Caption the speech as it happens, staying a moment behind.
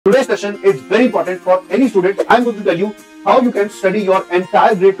Today's session is very important for any student. I'm going to tell you how you can study your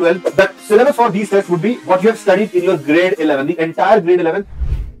entire grade 12. The syllabus for these tests would be what you have studied in your grade 11, the entire grade 11.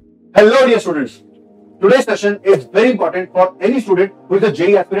 Hello dear students. Today's session is very important for any student who is a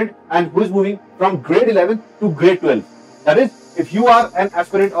JEE aspirant and who is moving from grade 11 to grade 12. That is, if you are an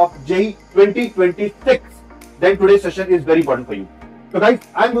aspirant of JEE 2026, then today's session is very important for you. So guys,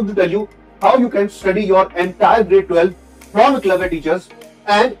 I'm going to tell you how you can study your entire grade 12 from Eklavya teachers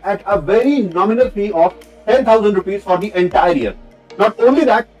and at a very nominal fee of 10,000 rupees for the entire year. Not only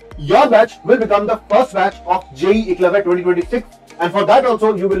that, your batch will become the first batch of JEE Eklavya 2026, and for that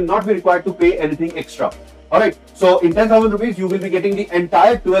also you will not be required to pay anything extra. Alright, so in 10,000 rupees you will be getting the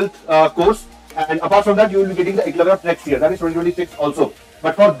entire 12th course, and apart from that you will be getting the Eklavya of next year, that is 2026 also.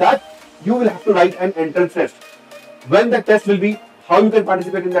 But for that you will have to write an entrance test. When that test will be, how you can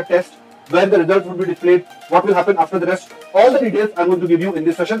participate in that test, when the results will be displayed, what will happen after the rest, all the details I'm going to give you in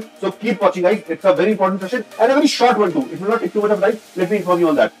this session. So keep watching guys, it's a very important session and a very short one too. It will not take too much of time. Let me inform you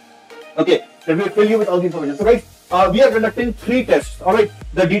on that. Okay, let me fill you with all the information. So guys, we are conducting 3 tests. Alright,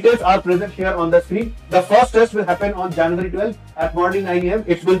 the details are present here on the screen. The first test will happen on January 12 at morning 9 AM.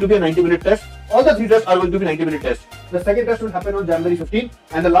 It's going to be a 90-minute test. All the 3 tests are going to be 90-minute tests. The second test will happen on January 15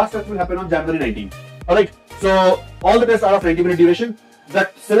 and the last test will happen on January 19. Alright, so all the tests are of 90-minute duration. The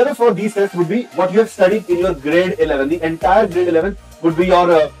syllabus for these tests would be what you have studied in your grade 11. The entire grade 11 would be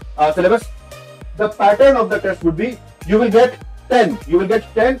your syllabus. The pattern of the test would be you will get 10. You will get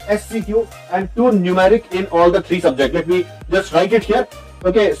 10 SCQ and 2 numeric in all the 3 subjects. Let me just write it here.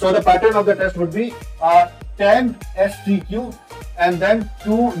 Okay, so the pattern of the test would be 10 SCQ and then 2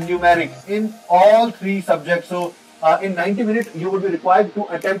 numeric in all 3 subjects. So in 90 minutes you will be required to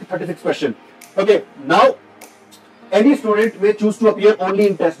attempt 36 questions. Okay, now any student may choose to appear only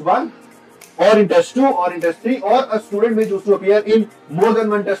in test 1 or in test 2 or in test 3, or a student may choose to appear in more than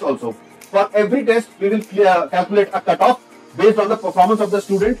one test also. For every test, we will calculate a cutoff based on the performance of the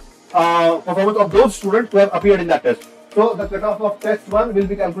student, performance of those students who have appeared in that test. So the cutoff of test 1 will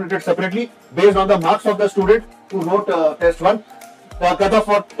be calculated separately based on the marks of the student who wrote test 1. The cutoff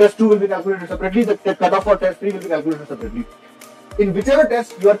for test 2 will be calculated separately. The cutoff for test 3 will be calculated separately. In whichever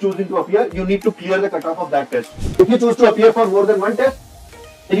test you are choosing to appear, you need to clear the cutoff of that test. If you choose to appear for more than one test,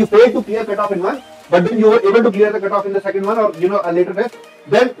 then you fail to clear cutoff in one, but then you were able to clear the cutoff in the second one or a later test,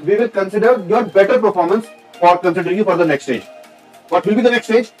 then we will consider your better performance for considering you for the next stage. What will be the next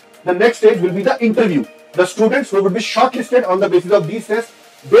stage? The next stage will be the interview. The students who will be shortlisted on the basis of these tests,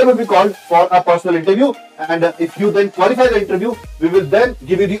 they will be called for a personal interview, and if you then qualify the interview, we will then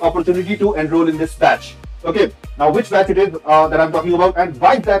give you the opportunity to enroll in this batch. Okay, now which batch it is that I'm talking about and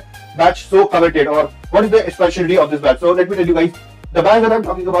why is that batch so coveted, or what is the specialty of this batch? So let me tell you guys, the batch that I'm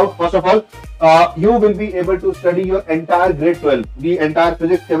talking about, first of all, you will be able to study your entire grade 12, the entire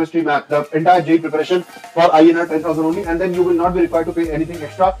physics, chemistry, math, the entire JEE preparation for INR 10,000 only, and then you will not be required to pay anything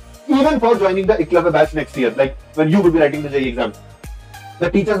extra even for joining the Eklavya batch next year, like when you will be writing the JEE exam.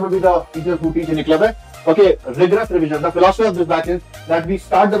 The teachers will be the teachers who teach in Eklavya. Okay, rigorous revision. The philosophy of this batch is that we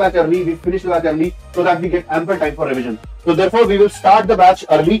start the batch early, we finish the batch early, so that we get ample time for revision. So therefore, we will start the batch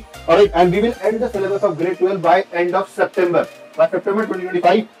early, alright, and we will end the syllabus of grade 12 by end of September. By September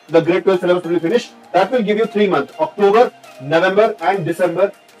 2025, the grade 12 syllabus will be finished. That will give you 3 months, October, November and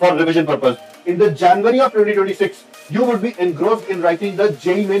December for revision purpose. In the January of 2026, you would be engrossed in writing the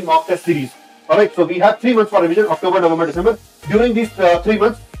JEE main mock test series. Alright, so we have 3 months for revision, October, November, December. During these 3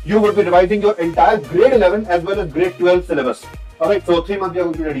 months, you will be revising your entire grade 11 as well as grade 12 syllabus. Alright, so 3 months you are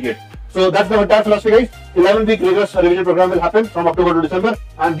going to dedicate. So that's the entire philosophy guys. 11-week rigorous revision program will happen from October to December,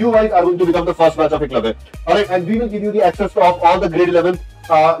 and you guys are going to become the first batch of Eklavya. Alright, and we will give you the access of all the grade 11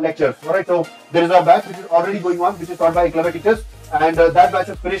 lectures. Alright, so there is a batch which is already going on, which is taught by Eklavya teachers, and that batch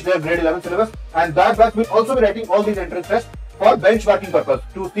has finished their grade 11 syllabus, and that batch will also be writing all these entrance tests for benchmarking purpose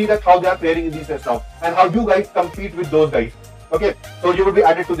to see that how they are faring in these tests now and how you guys compete with those guys. Okay, so you will be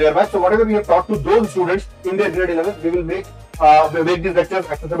added to their batch. So whatever we have taught to those students in their grade 11, we will make these lectures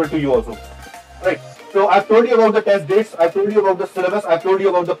accessible to you also. Right. So I've told you about the test dates, I've told you about the syllabus, I've told you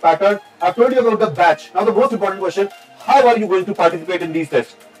about the pattern, I've told you about the batch. Now the most important question, how are you going to participate in these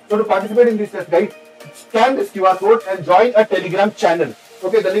tests? So to participate in these tests, guys, scan this QR code and join a Telegram channel.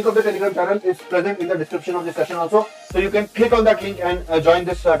 Okay, the link of the Telegram channel is present in the description of this session also. So you can click on that link and join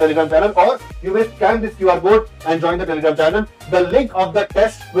this Telegram channel, or you may scan this QR code and join the Telegram channel. The link of the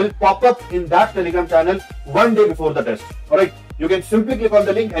test will pop up in that Telegram channel one day before the test. Alright, you can simply click on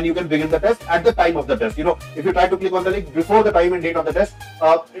the link and you can begin the test at the time of the test. If you try to click on the link before the time and date of the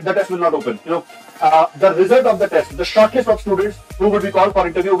test will not open. The result of the test, the shortlist of students who will be called for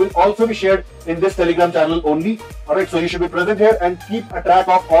interview will also be shared in this Telegram channel only. Alright, so you should be present here and keep a track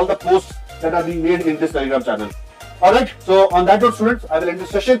of all the posts that are being made in this Telegram channel. Alright, so on that note, students, I will end this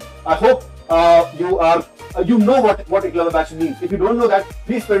session. I hope you know what Eklavya Batch means. If you don't know that,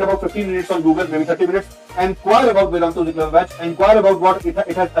 please spend about 15 minutes on Google, maybe 30 minutes, inquire about Vedantu's Eklavya Batch, inquire about what it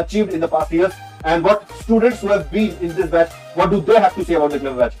has achieved in the past years, and what students who have been in this batch, what do they have to say about the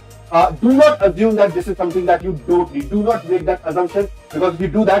Eklavya Batch. Do not assume that this is something that you don't need. Do not make that assumption, because if you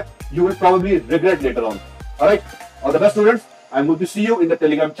do that, you will probably regret later on. Alright, all the best, students. I'm going to see you in the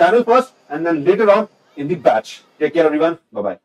Telegram channel first, and then later on in the batch. Take care, everyone. Bye-bye.